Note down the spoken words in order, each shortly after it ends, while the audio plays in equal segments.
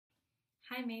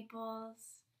Hi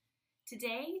Maples!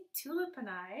 Today, Tulip and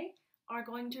I are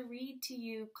going to read to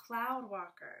you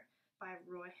Cloudwalker by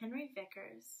Roy Henry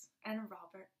Vickers and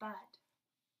Robert Budd.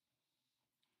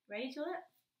 Ready, Tulip?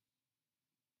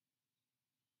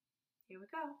 Here we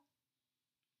go.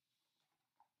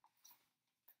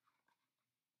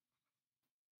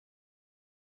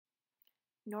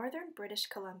 Northern British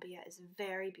Columbia is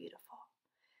very beautiful.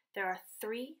 There are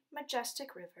 3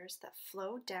 majestic rivers that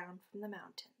flow down from the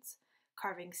mountains,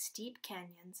 carving steep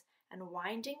canyons and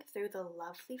winding through the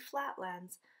lovely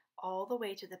flatlands all the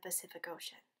way to the Pacific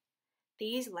Ocean.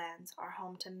 These lands are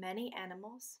home to many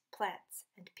animals, plants,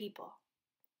 and people.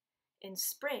 In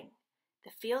spring,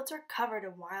 the fields are covered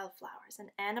in wildflowers, and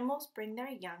animals bring their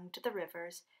young to the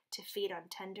rivers to feed on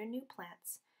tender new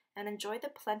plants and enjoy the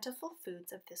plentiful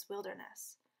foods of this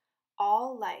wilderness.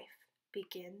 All life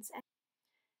begins and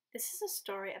This is a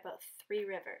story about 3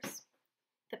 rivers.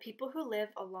 The people who live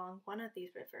along one of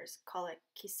these rivers call it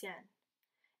Kisien.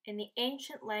 In the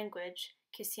ancient language,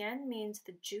 Kisien means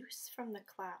the juice from the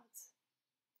clouds.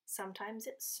 Sometimes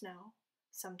it's snow,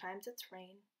 sometimes it's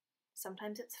rain,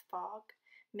 sometimes it's fog,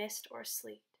 mist, or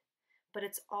sleet, but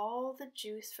it's all the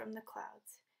juice from the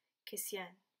clouds,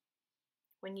 Kisien.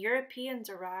 When Europeans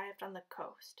arrived on the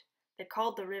coast, they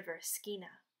called the river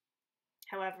Skeena.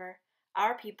 However,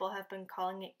 our people have been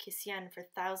calling it Kisien for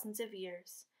thousands of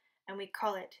years, and we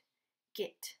call it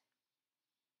Git.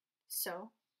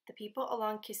 So, the people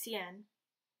along Kisien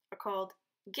are called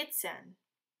Gitsen,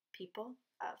 people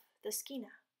of the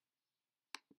Skeena.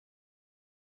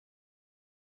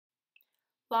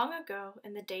 Long ago,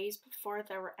 in the days before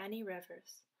there were any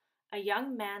rivers, a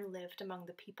young man lived among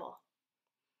the people.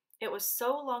 It was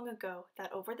so long ago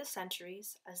that over the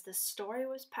centuries, as this story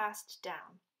was passed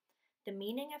down, the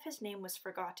meaning of his name was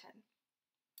forgotten.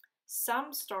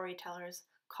 Some storytellers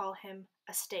call him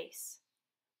Astace,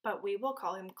 but we will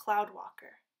call him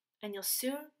Cloudwalker, and you'll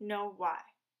soon know why.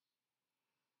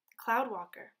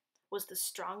 Cloudwalker was the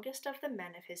strongest of the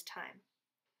men of his time.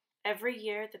 Every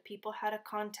year the people had a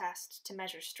contest to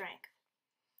measure strength.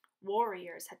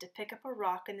 Warriors had to pick up a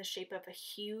rock in the shape of a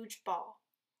huge ball.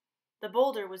 The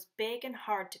boulder was big and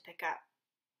hard to pick up.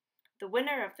 The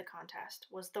winner of the contest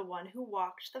was the one who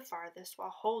walked the farthest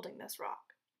while holding this rock.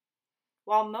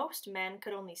 While most men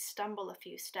could only stumble a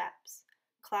few steps,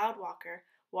 Cloudwalker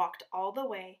walked all the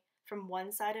way from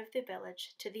one side of the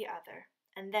village to the other,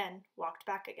 and then walked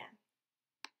back again.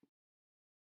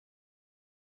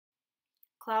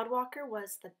 Cloudwalker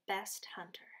was the best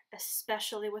hunter,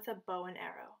 especially with a bow and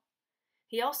arrow.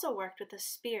 He also worked with a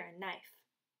spear and knife.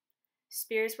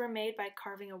 Spears were made by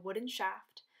carving a wooden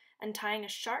shaft and tying a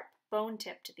sharp bone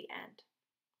tip to the end.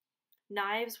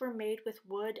 Knives were made with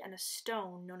wood and a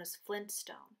stone known as flint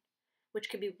stone, which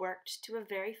could be worked to a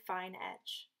very fine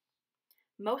edge.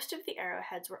 Most of the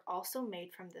arrowheads were also made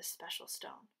from this special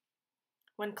stone.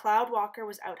 When Cloudwalker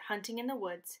was out hunting in the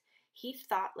woods, he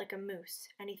thought like a moose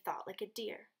and he thought like a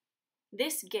deer.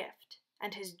 This gift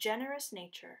and his generous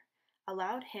nature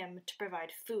allowed him to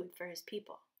provide food for his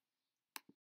people.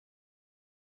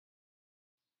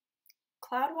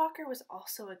 Cloudwalker was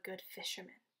also a good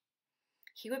fisherman.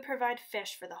 He would provide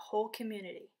fish for the whole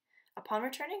community. Upon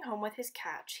returning home with his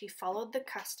catch, he followed the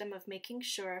custom of making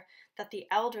sure that the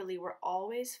elderly were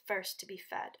always first to be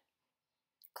fed.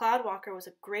 Cloudwalker was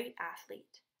a great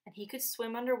athlete, and he could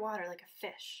swim underwater like a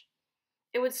fish.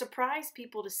 It would surprise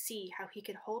people to see how he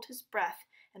could hold his breath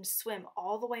and swim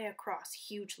all the way across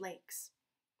huge lakes.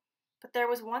 But there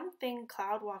was one thing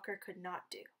Cloudwalker could not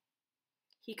do.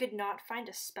 He could not find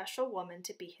a special woman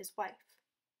to be his wife.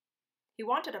 He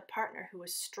wanted a partner who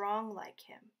was strong like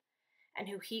him, and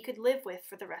who he could live with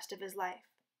for the rest of his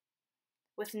life.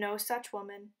 With no such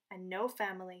woman and no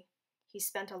family, he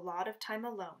spent a lot of time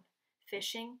alone,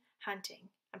 fishing, hunting,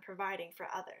 and providing for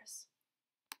others.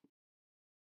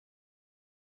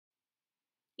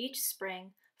 Each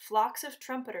spring, flocks of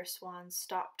trumpeter swans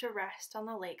stop to rest on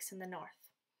the lakes in the north.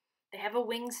 They have a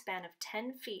wingspan of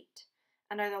 10 feet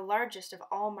and are the largest of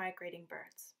all migrating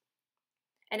birds.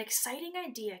 An exciting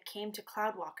idea came to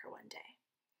Cloudwalker one day.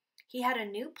 He had a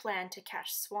new plan to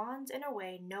catch swans in a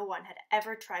way no one had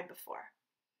ever tried before.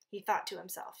 He thought to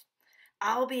himself,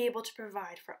 "I'll be able to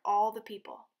provide for all the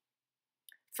people."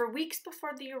 For weeks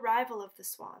before the arrival of the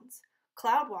swans,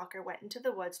 Cloudwalker went into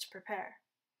the woods to prepare.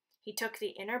 He took the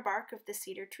inner bark of the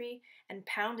cedar tree and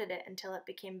pounded it until it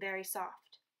became very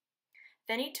soft.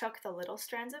 Then he took the little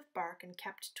strands of bark and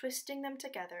kept twisting them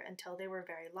together until they were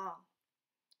very long.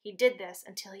 He did this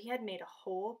until he had made a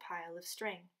whole pile of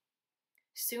string.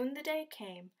 Soon the day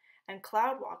came, and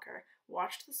Cloudwalker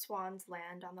watched the swans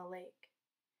land on the lake.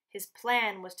 His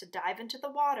plan was to dive into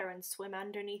the water and swim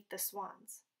underneath the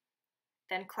swans.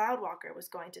 Then Cloudwalker was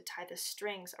going to tie the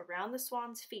strings around the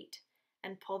swans' feet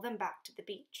and pull them back to the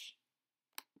beach.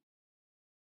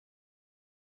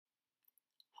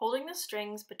 Holding the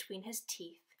strings between his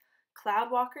teeth,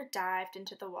 Cloudwalker dived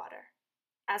into the water.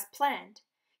 As planned,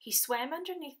 he swam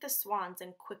underneath the swans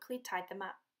and quickly tied them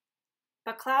up.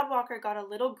 But Cloudwalker got a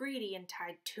little greedy and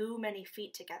tied too many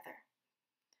feet together.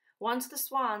 Once the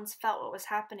swans felt what was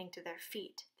happening to their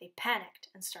feet, they panicked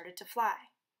and started to fly.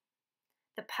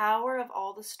 The power of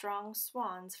all the strong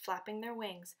swans flapping their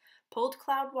wings pulled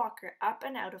Cloudwalker up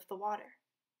and out of the water.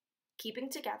 Keeping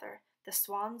together, the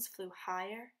swans flew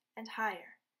higher and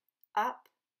higher, up,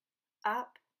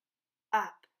 up,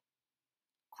 up.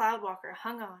 Cloudwalker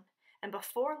hung on, and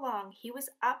before long he was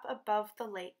up above the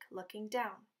lake looking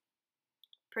down.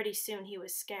 Pretty soon he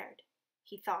was scared.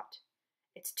 He thought,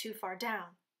 "It's too far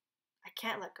down. I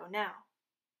can't let go now."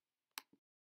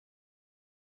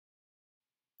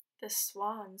 The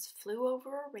swans flew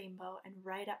over a rainbow and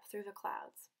right up through the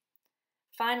clouds.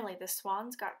 Finally, the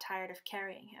swans got tired of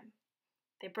carrying him.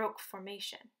 They broke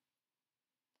formation.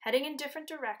 Heading in different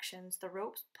directions, the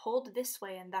ropes pulled this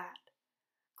way and that.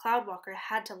 Cloudwalker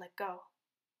had to let go.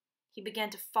 He began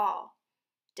to fall,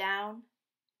 down,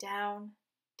 down,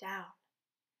 down.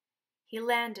 He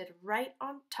landed right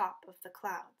on top of the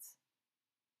clouds.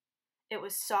 It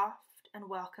was soft and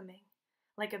welcoming,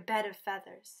 like a bed of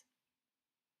feathers.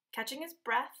 Catching his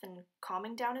breath and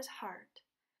calming down his heart,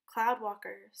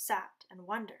 Cloudwalker sat and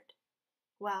wondered,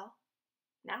 well,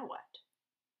 now what?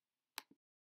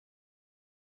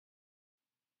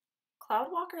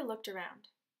 Cloudwalker looked around.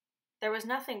 There was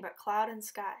nothing but cloud and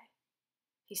sky.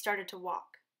 He started to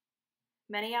walk.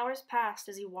 Many hours passed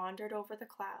as he wandered over the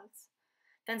clouds.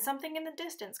 Then something in the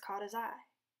distance caught his eye.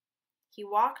 He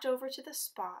walked over to the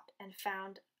spot and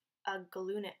found a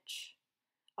glunich,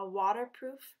 a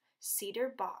waterproof cedar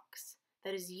box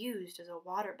that is used as a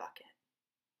water bucket.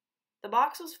 The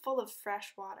box was full of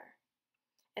fresh water.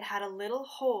 It had a little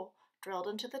hole drilled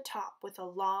into the top with a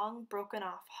long,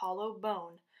 broken-off hollow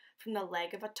bone from the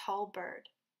leg of a tall bird,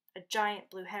 a giant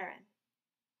blue heron.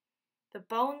 The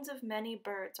bones of many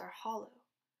birds are hollow,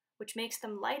 which makes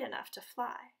them light enough to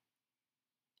fly.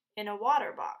 In a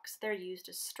water box, they're used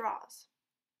as straws.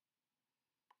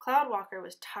 Cloudwalker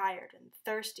was tired and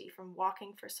thirsty from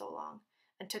walking for so long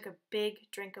and took a big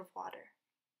drink of water.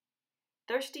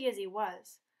 Thirsty as he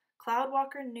was,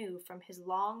 Cloudwalker knew from his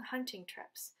long hunting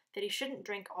trips that he shouldn't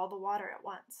drink all the water at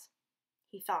once.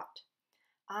 He thought,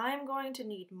 "I'm going to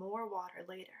need more water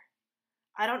later.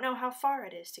 I don't know how far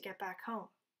it is to get back home."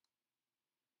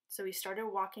 So he started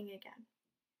walking again.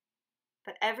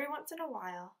 But every once in a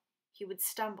while, he would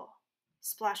stumble,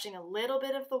 splashing a little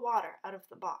bit of the water out of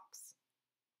the box.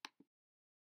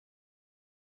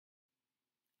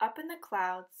 Up in the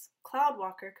clouds,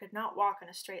 Cloudwalker could not walk in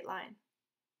a straight line.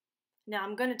 Now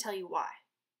I'm going to tell you why.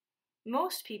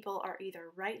 Most people are either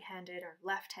right-handed or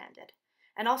left-handed,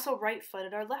 and also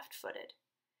right-footed or left-footed.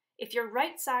 If your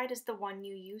right side is the one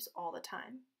you use all the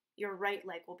time, your right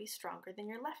leg will be stronger than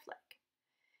your left leg.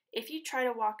 If you try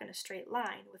to walk in a straight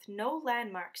line with no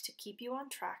landmarks to keep you on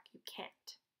track, you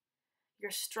can't.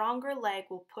 Your stronger leg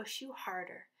will push you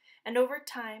harder, and over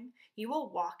time, you will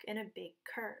walk in a big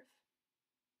curve.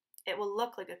 It will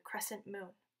look like a crescent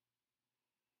moon.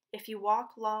 If you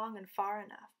walk long and far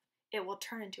enough, it will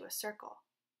turn into a circle.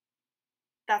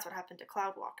 That's what happened to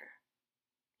Cloudwalker.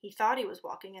 He thought he was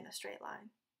walking in a straight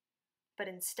line, but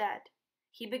instead,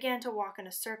 he began to walk in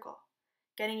a circle,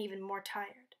 getting even more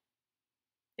tired.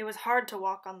 It was hard to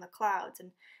walk on the clouds,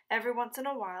 and every once in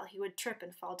a while he would trip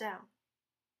and fall down.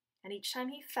 And each time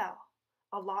he fell,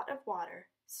 a lot of water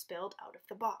spilled out of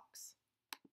the box.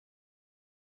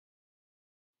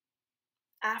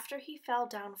 After he fell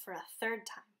down for a third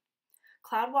time,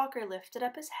 Cloudwalker lifted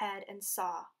up his head and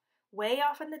saw, way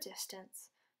off in the distance,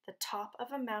 the top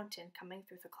of a mountain coming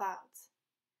through the clouds.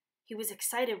 He was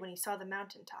excited when he saw the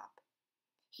mountain top.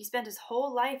 He spent his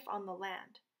whole life on the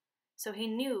land, so he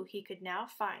knew he could now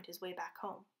find his way back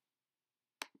home.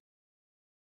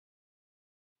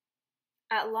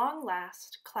 At long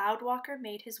last, Cloudwalker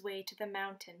made his way to the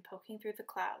mountain poking through the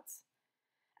clouds.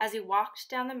 As he walked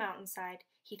down the mountainside,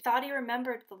 he thought he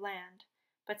remembered the land,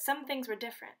 but some things were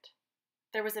different.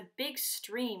 There was a big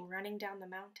stream running down the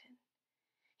mountain.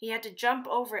 He had to jump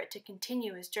over it to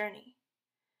continue his journey.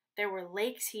 There were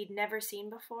lakes he'd never seen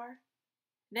before.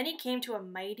 Then he came to a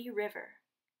mighty river.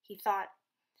 He thought,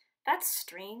 "That's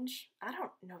strange. I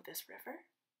don't know this river."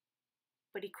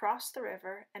 But he crossed the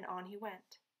river and on he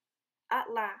went.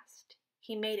 At last,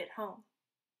 he made it home.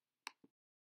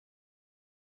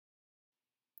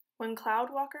 When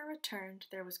Cloudwalker returned,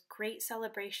 there was great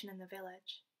celebration in the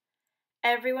village.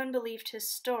 Everyone believed his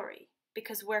story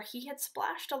because where he had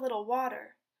splashed a little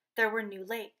water, there were new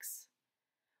lakes.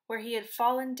 Where he had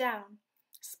fallen down,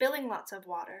 spilling lots of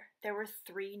water, there were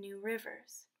 3 new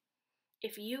rivers.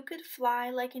 If you could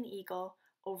fly like an eagle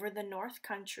over the North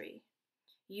Country,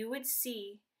 you would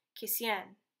see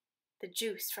Kisien, the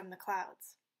juice from the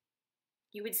clouds.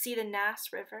 You would see the Nass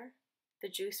River, the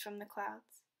juice from the clouds,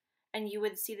 and you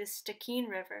would see the Stikine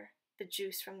River, the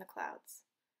juice from the clouds.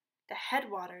 The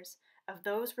headwaters of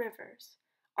those rivers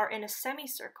are in a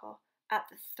semicircle at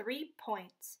the 3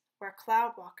 points where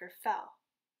Cloudwalker fell.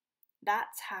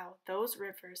 That's how those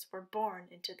rivers were born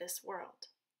into this world.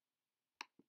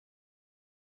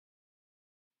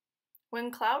 When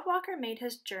Cloudwalker made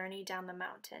his journey down the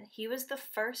mountain, he was the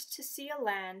first to see a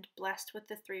land blessed with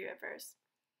the 3 rivers.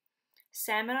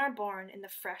 Salmon are born in the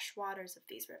fresh waters of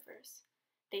these rivers.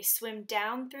 They swim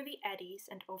down through the eddies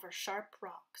and over sharp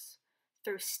rocks,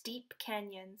 through steep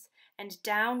canyons and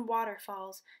down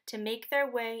waterfalls to make their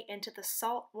way into the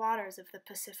salt waters of the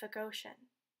Pacific Ocean.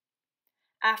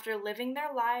 After living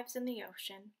their lives in the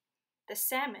ocean, the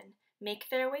salmon make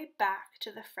their way back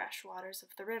to the fresh waters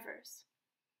of the rivers.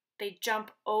 They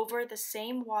jump over the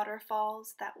same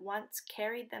waterfalls that once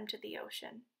carried them to the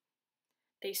ocean.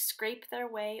 They scrape their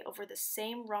way over the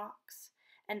same rocks,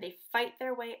 and they fight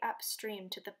their way upstream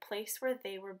to the place where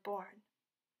they were born.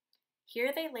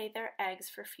 Here they lay their eggs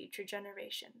for future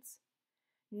generations.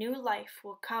 New life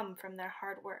will come from their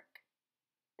hard work.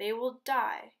 They will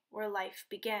die where life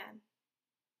began.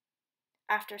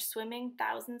 After swimming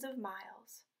thousands of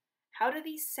miles, how do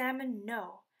these salmon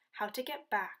know how to get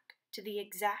back to the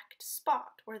exact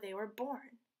spot where they were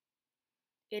born?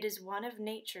 It is one of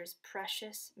nature's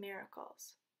precious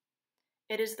miracles.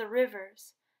 It is the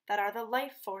rivers that are the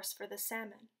life force for the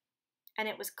salmon, and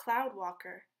it was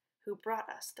Cloudwalker who brought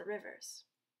us the rivers.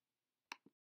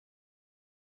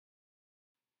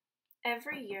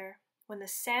 Every year, when the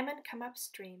salmon come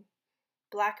upstream,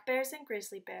 black bears and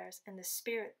grizzly bears and the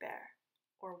spirit bear,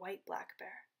 or white black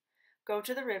bear, go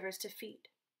to the rivers to feed.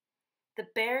 The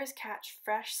bears catch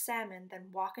fresh salmon, then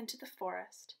walk into the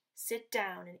forest, sit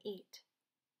down, and eat.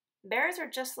 Bears are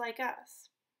just like us.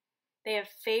 They have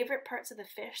favorite parts of the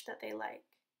fish that they like.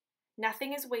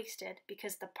 Nothing is wasted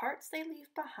because the parts they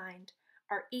leave behind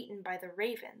are eaten by the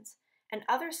ravens and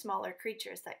other smaller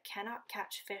creatures that cannot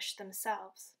catch fish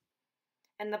themselves.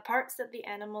 And the parts that the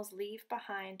animals leave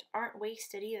behind aren't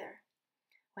wasted either.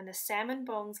 When the salmon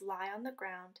bones lie on the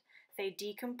ground, they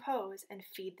decompose and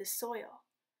feed the soil.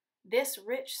 This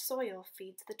rich soil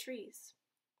feeds the trees.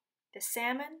 The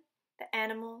salmon, the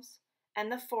animals,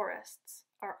 and the forests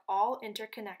are all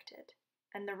interconnected,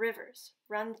 and the rivers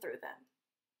run through them.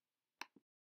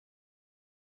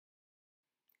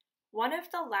 One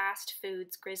of the last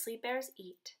foods grizzly bears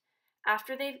eat,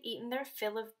 after they've eaten their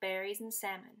fill of berries and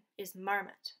salmon, is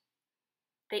marmot.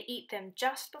 They eat them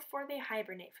just before they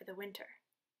hibernate for the winter.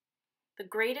 The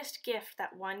greatest gift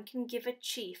that one can give a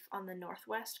chief on the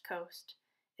northwest coast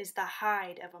is the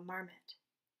hide of a marmot.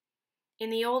 In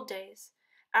the old days,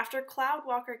 after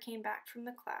Cloudwalker came back from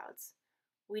the clouds,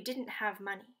 we didn't have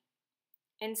money.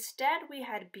 Instead, we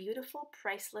had beautiful,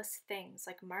 priceless things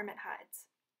like marmot hides.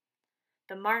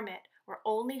 The marmot were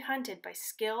only hunted by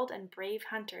skilled and brave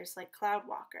hunters like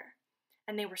Cloudwalker,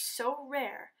 and they were so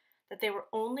rare that they were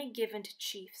only given to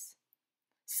chiefs.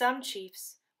 Some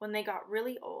chiefs, when they got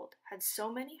really old, had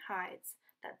so many hides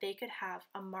that they could have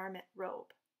a marmot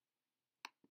robe.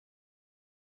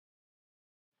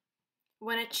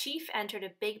 When a chief entered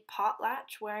a big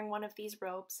potlatch wearing one of these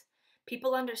robes,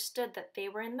 people understood that they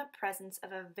were in the presence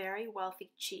of a very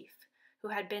wealthy chief who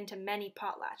had been to many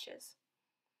potlatches.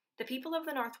 The people of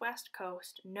the Northwest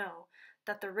Coast know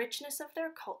that the richness of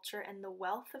their culture and the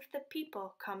wealth of the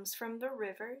people comes from the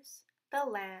rivers, the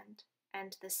land,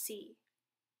 and the sea.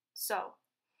 So,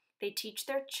 they teach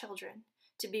their children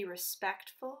to be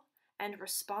respectful and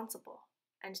responsible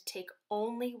and take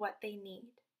only what they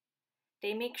need.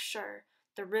 They make sure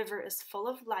the river is full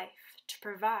of life to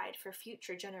provide for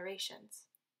future generations.